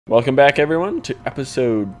Welcome back, everyone, to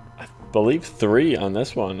episode, I believe, 3 on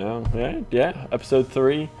this one now. Yeah, episode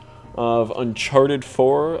 3 of Uncharted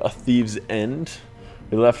 4, A Thief's End.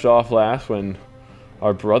 We left off last when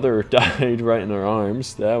our brother died right in our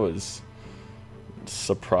arms. That was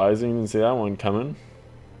surprising. Didn't see that one coming.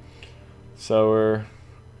 So we're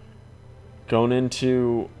going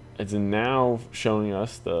into, it's now showing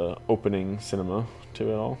us the opening cinema to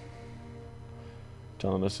it all.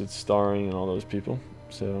 Telling us it's starring and all those people.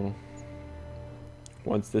 So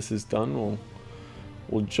once this is done,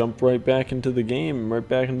 we'll jump right back into the game, right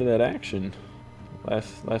back into that action.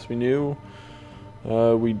 Last we knew,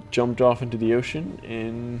 we jumped off into the ocean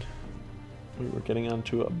and we were getting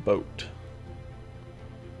onto a boat.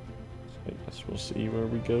 So I guess we'll see where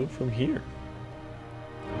we go from here.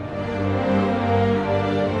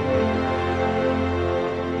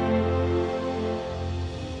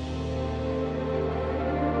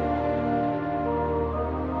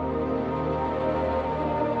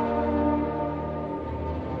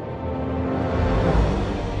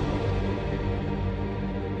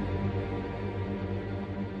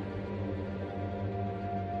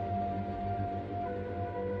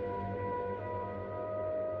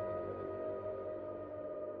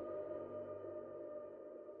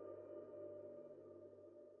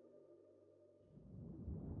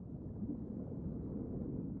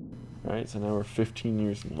 Alright, so now we're 15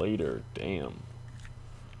 years later. Damn.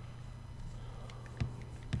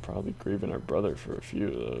 Probably grieving our brother for a few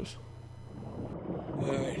of those.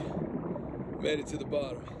 Alright. Made it to the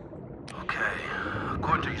bottom. Okay.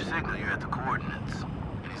 According to your signal, you're at the coordinates.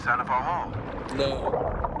 Any sign of our haul?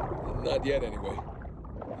 No. Not yet, anyway.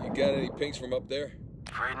 You got any pings from up there?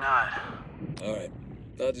 Afraid not. Alright.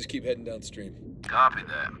 I'll just keep heading downstream. Copy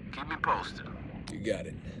that. Keep me posted. You got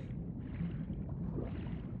it.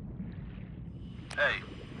 Hey,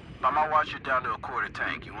 by my watch, you're down to a quarter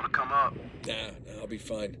tank. You want to come up? Nah, I'll be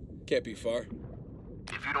fine. Can't be far.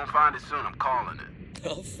 If you don't find it soon, I'm calling it.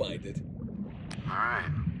 I'll find it. All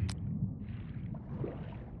right.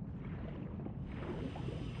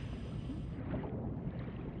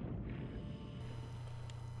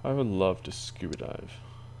 I would love to scuba dive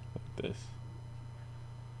like this.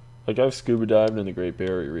 Like, I've scuba dived in the Great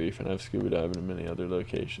Barrier Reef and I've scuba dived in many other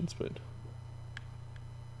locations, but...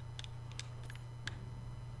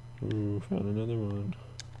 Ooh, found another one.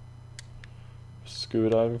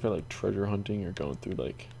 Scuba diving for like treasure hunting or going through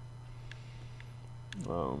like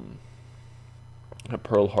at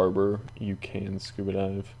Pearl Harbor, you can scuba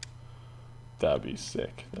dive. That'd be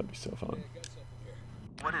sick. That'd be so fun.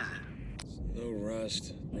 What is it? No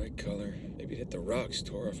rust, right color. Maybe it hit the rocks,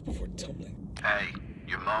 tore off before tumbling. Hey,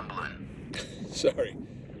 you're mumbling. Sorry.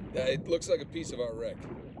 It looks like a piece of our wreck.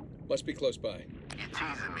 Must be close by. You're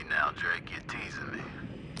teasing me now, Drake. You're teasing me.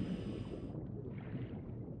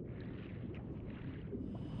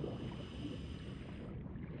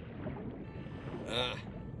 Ah,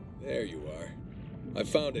 there you are. I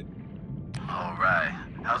found it. All right.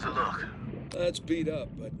 How's it look? It's beat up,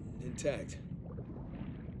 but intact.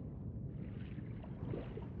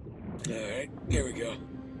 Alright, here we go.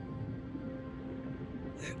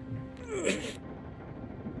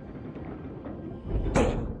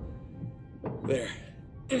 There.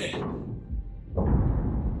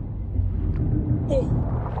 Whoa!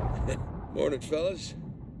 Morning, fellas.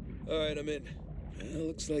 Alright, I'm in.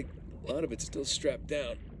 Looks like a lot of it's still strapped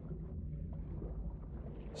down.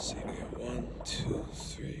 Let's see, we got 1, 2,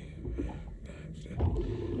 3, 5, 6.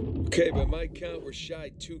 Okay, by my count, we're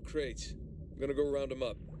shy 2 crates. I'm gonna go round them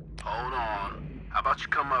up. Hold on. How about you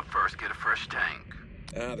come up first, get a fresh tank?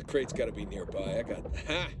 The crate's gotta be nearby.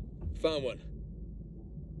 Found one.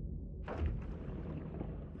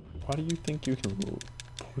 Why do you think you can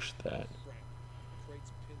push that?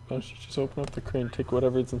 Why don't you just open up the crate and take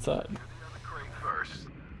whatever's inside? Do the other crate first.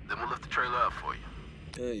 Then we'll lift the trailer up for you.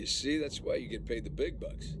 You see, that's why you get paid the big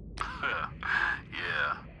bucks.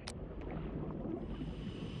 Yeah.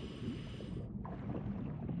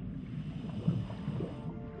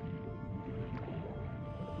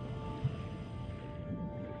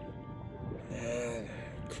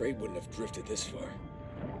 Crate wouldn't have drifted this far.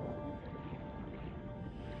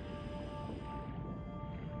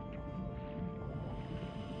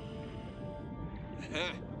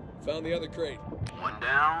 Found the other crate. One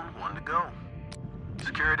down, one to go.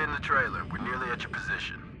 Secure it in the trailer. We're nearly at your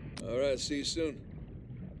position. All right, see you soon.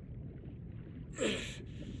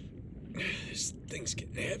 This thing's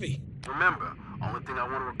getting heavy. Remember, only thing I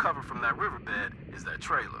want to recover from that riverbed is that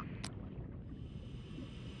trailer.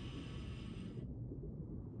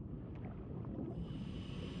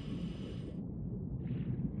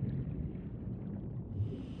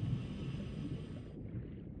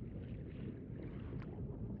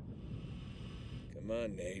 Come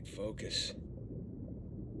on, Nate, focus.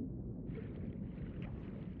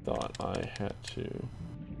 Thought I had to.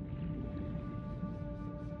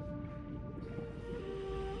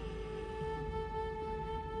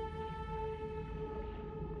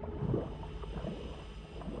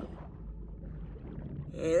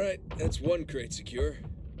 All right, that's one crate secure.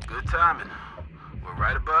 Good timing. We're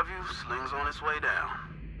right above you. Sling's on its way down.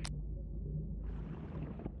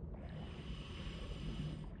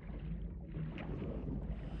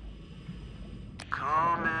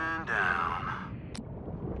 Coming down.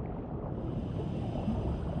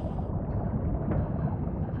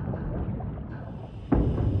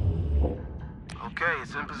 Okay,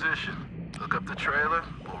 it's in position. Hook up the trailer.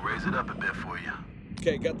 We'll raise it up a bit for you.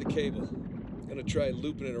 Okay, got the cable. Gonna try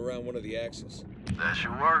looping it around one of the axles. That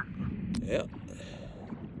should work. Yeah.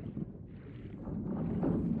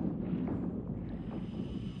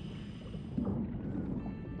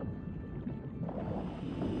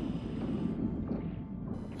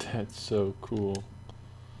 That's so cool.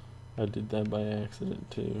 I did that by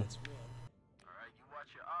accident too. That's one. All right, you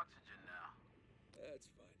watch your oxygen now. That's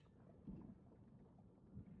fine.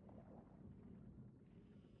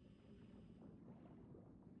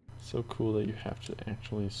 So cool that you have to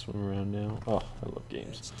actually swim around now. Oh, I love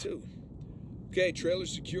games. That's two. Okay, trailer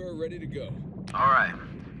secure, ready to go. All right,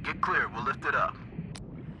 get clear. We'll lift it up.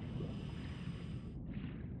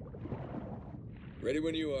 Ready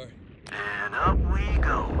when you are. And up we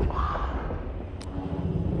go.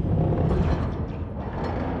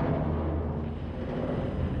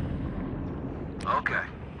 Okay,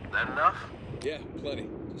 that enough? Yeah, plenty.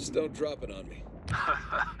 Just don't drop it on me.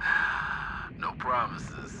 No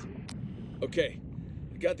promises. Okay,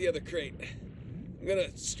 I got the other crate. I'm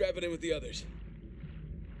gonna strap it in with the others.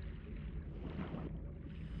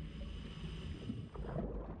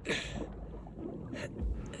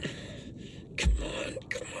 Come on,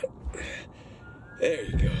 come on. There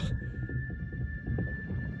you go.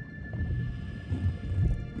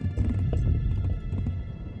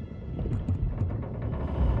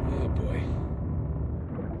 Oh boy.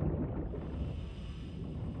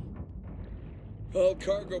 All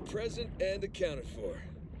cargo present and accounted for.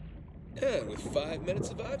 And with 5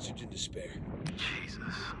 minutes of oxygen to spare.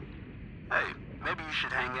 Jesus. Hey, maybe you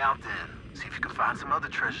should hang out then. See if you can find some other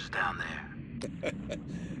treasures down there.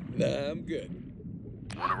 Nah, I'm good.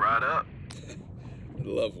 Wanna ride up? I'd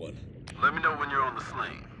love one. Let me know when you're on the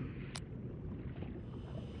sling.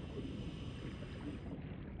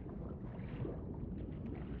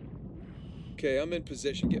 Okay, I'm in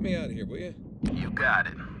position. Get me out of here, will you? You got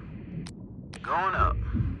it. Going up.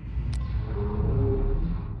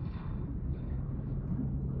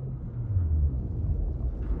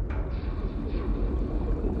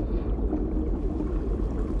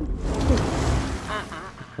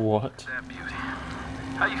 What? That beauty.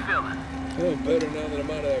 How you feeling? Oh, better now that I'm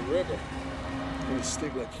out of that river. I'm gonna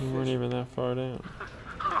stick like You weren't fish. even that far down.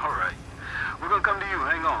 All right. We're gonna come to you.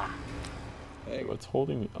 Hang on. Hang on. What's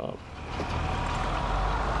holding me up?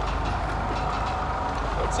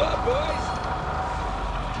 What's up, boys?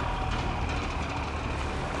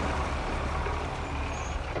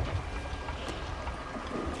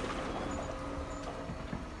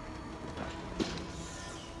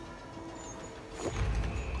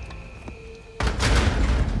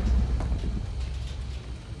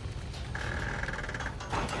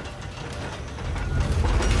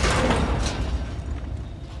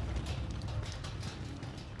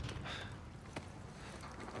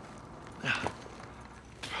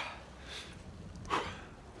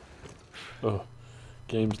 Oh,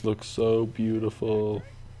 games look so beautiful.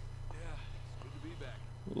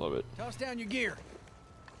 Love it. Toss down your gear.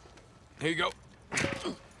 Here you go.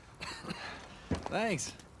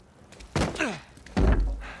 Thanks.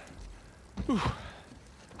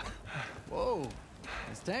 Whoa,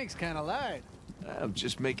 this tank's kind of light. I'm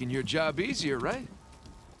just making your job easier, right?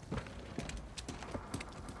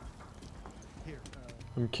 Here,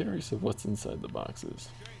 I'm curious of what's inside the boxes.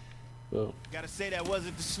 Oh, gotta say that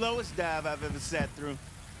wasn't the slowest dive I've ever sat through.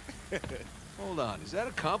 Hold on, is that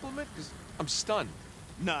a compliment? 'Cause I'm stunned.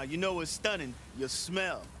 Nah, you know what's stunning? Your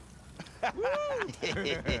smell. I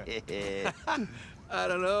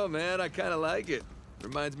don't know, man. I kind of like it.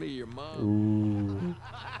 Reminds me of your mom. ooh.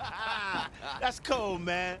 That's cold,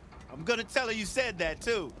 man. I'm gonna tell her you said that,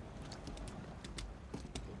 too.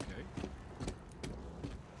 Okay.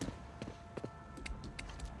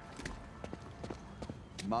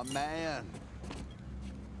 My man.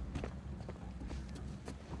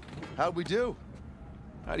 How'd we do?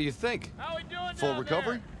 How do you think? Full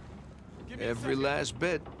recovery? Every last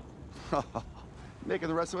bit. Making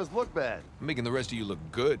the rest of us look bad. Making the rest of you look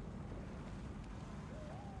good.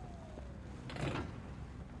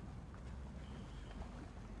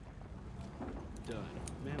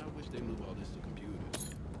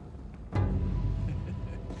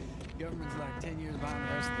 Government's like 10 years behind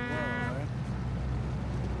the rest of the world, right?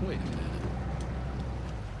 Wait a minute.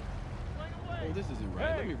 Oh, this isn't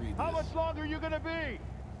right. Let me read this. How much longer are you gonna be?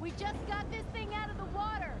 We just got this thing out of the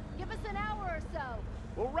water. Give us an hour or so.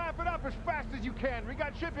 We'll wrap it up as fast as you can. We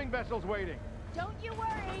got shipping vessels waiting. Don't you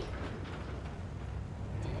worry.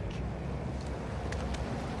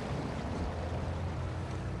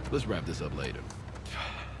 Let's wrap this up later.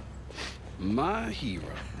 My hero.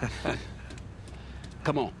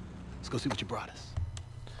 Come on. Let's go see what you brought us.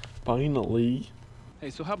 Finally. Hey,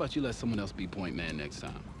 so how about you let someone else be point man next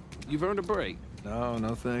time? You've earned a break. No,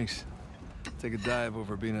 no thanks. Take a dive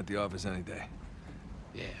over being at the office any day.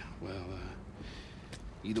 Yeah, well,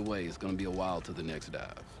 either way, it's gonna be a while to the next dive.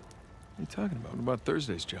 What are you talking about? What about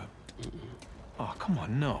Thursday's job? Oh, come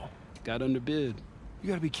on, no. Got underbid. You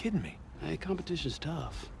gotta be kidding me. Hey, competition's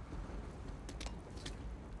tough.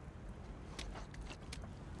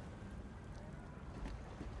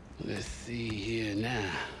 Let's see here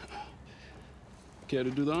now. Care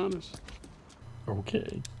to do the honors?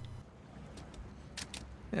 Okay.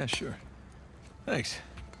 Yeah, sure. Thanks.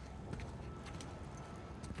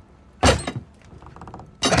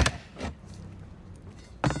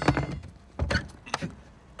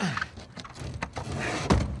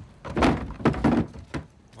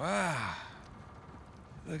 Wow.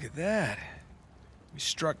 Look at that. We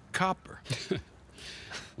struck copper.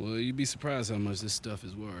 Well, you'd be surprised how much this stuff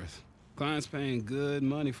is worth. Client's paying good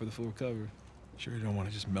money for the full cover. Sure you don't want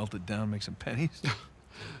to just melt it down, make some pennies?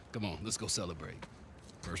 Come on, let's go celebrate.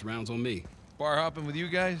 First round's on me. Bar hopping with you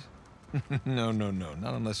guys? No, no, no.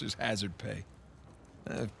 Not unless there's hazard pay.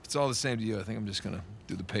 If it's all the same to you, I think I'm just gonna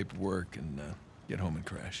do the paperwork and get home and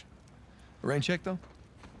crash. A rain check, though?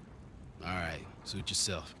 All right, suit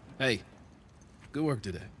yourself. Hey, good work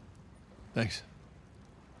today. Thanks.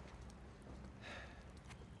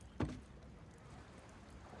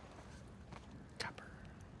 Copper.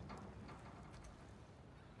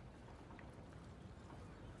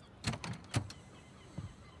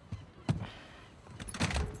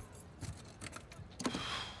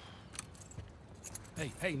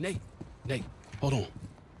 Hey, Nate. Nate, hold on.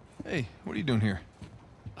 Hey, what are you doing here?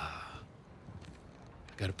 I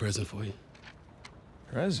got a present for you.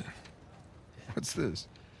 Present? What's this?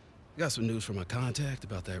 Got some news from my contact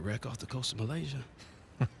about that wreck off the coast of Malaysia.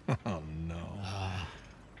 Oh, no.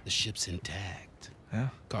 The ship's intact. Yeah?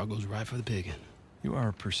 Cargo's right for the picking. You are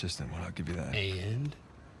a persistent one, I'll give you that. And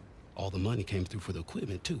all the money came through for the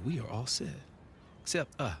equipment, too. We are all set.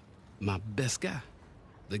 Except, my best guy.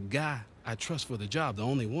 The guy I trust for the job, the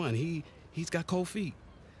only one. He's got cold feet.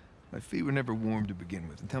 My feet were never warm to begin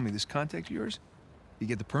with. And tell me, this contact of yours, you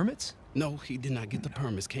get the permits? No, he did not get the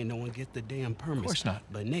permits. Can't no one get the damn permits. Of course not.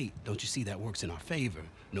 But Nate, don't you see that works in our favor?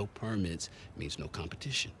 No permits means no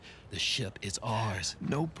competition. The ship is ours.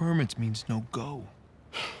 No permits means no go.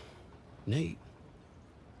 Nate,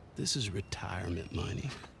 this is retirement money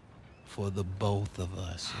for the both of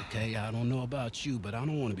us, okay? I don't know about you, but I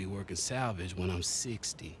don't want to be working salvage when I'm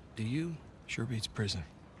 60. Do you? Sure beats prison.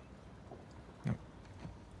 No.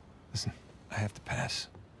 Listen, I have to pass.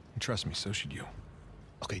 And trust me, so should you.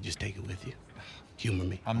 Okay, just take it with you. Humor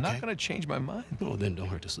me. I'm okay? not gonna change my mind. No, then don't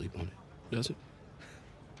hurt to sleep on it, does it?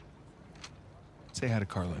 Say hi to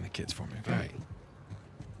Carla and the kids for me, okay? All right.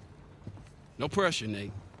 No pressure,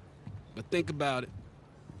 Nate. But think about it.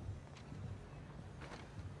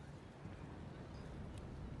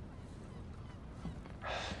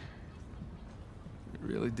 You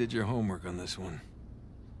really did your homework on this one.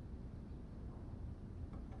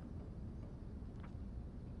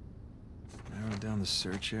 Narrow down the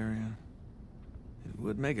search area. It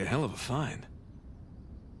would make a hell of a find.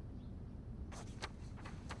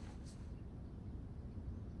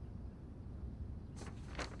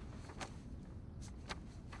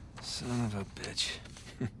 Son of a bitch.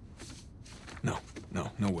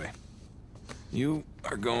 No way. You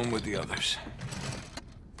are going with the others.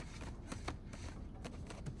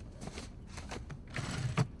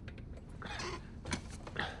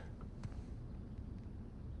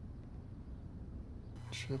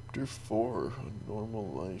 Chapter 4, A Normal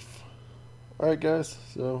Life. Alright guys,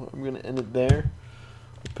 so I'm going to end it there.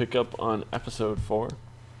 We'll pick up on episode 4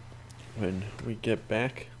 when we get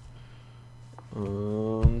back.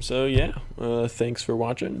 So yeah, thanks for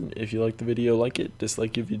watching. If you liked the video, like it,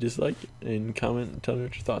 dislike if you dislike it, and comment and tell me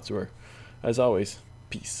what your thoughts were. As always,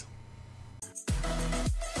 peace.